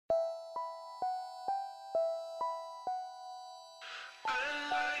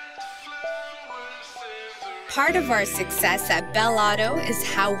Part of our success at Bell Auto is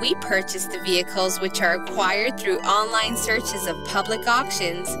how we purchase the vehicles, which are acquired through online searches of public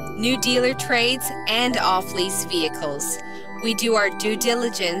auctions, new dealer trades, and off-lease vehicles. We do our due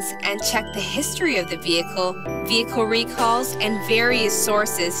diligence and check the history of the vehicle recalls, and various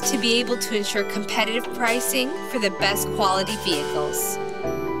sources to be able to ensure competitive pricing for the best quality vehicles.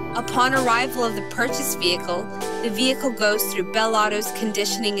 Upon arrival of the purchased vehicle, the vehicle goes through Bell Auto's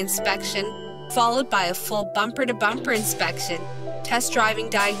conditioning inspection, followed by a full bumper-to-bumper inspection, test driving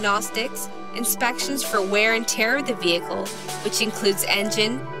diagnostics, inspections for wear and tear of the vehicle, which includes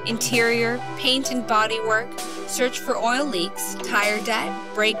engine, interior, paint and bodywork, search for oil leaks, tire debt,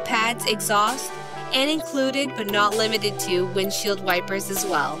 brake pads, exhaust, and included but not limited to windshield wipers as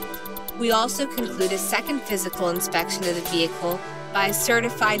well. We also conclude a second physical inspection of the vehicle by a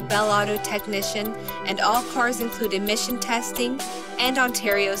certified Bell Auto technician, and all cars include emission testing and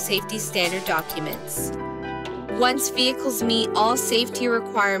Ontario safety standard documents. Once vehicles meet all safety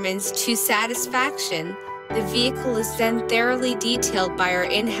requirements to satisfaction, the vehicle is then thoroughly detailed by our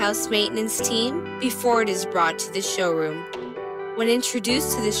in-house maintenance team before it is brought to the showroom. When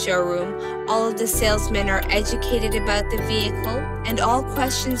introduced to the showroom, all of the salesmen are educated about the vehicle, and all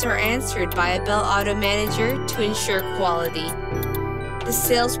questions are answered by a Bell Auto manager to ensure quality. The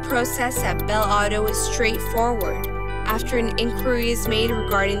sales process at Bell Auto is straightforward. After an inquiry is made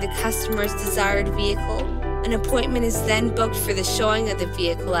regarding the customer's desired vehicle, an appointment is then booked for the showing of the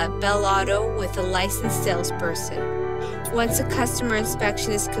vehicle at Bell Auto with a licensed salesperson. Once a customer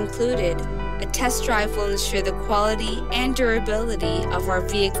inspection is concluded, a test drive will ensure the quality and durability of our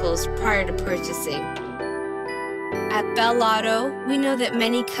vehicles prior to purchasing. At Bell Auto, we know that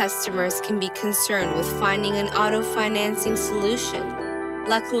many customers can be concerned with finding an auto financing solution.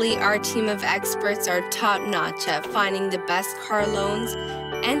 Luckily, our team of experts are top-notch at finding the best car loans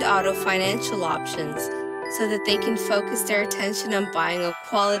and auto financial options so that they can focus their attention on buying a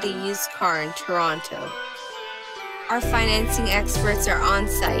quality used car in Toronto. Our financing experts are on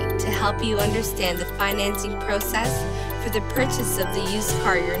site to help you understand the financing process for the purchase of the used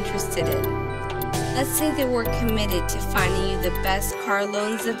car you're interested in. Let's say that we're committed to finding you the best car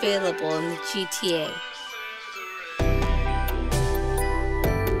loans available in the GTA.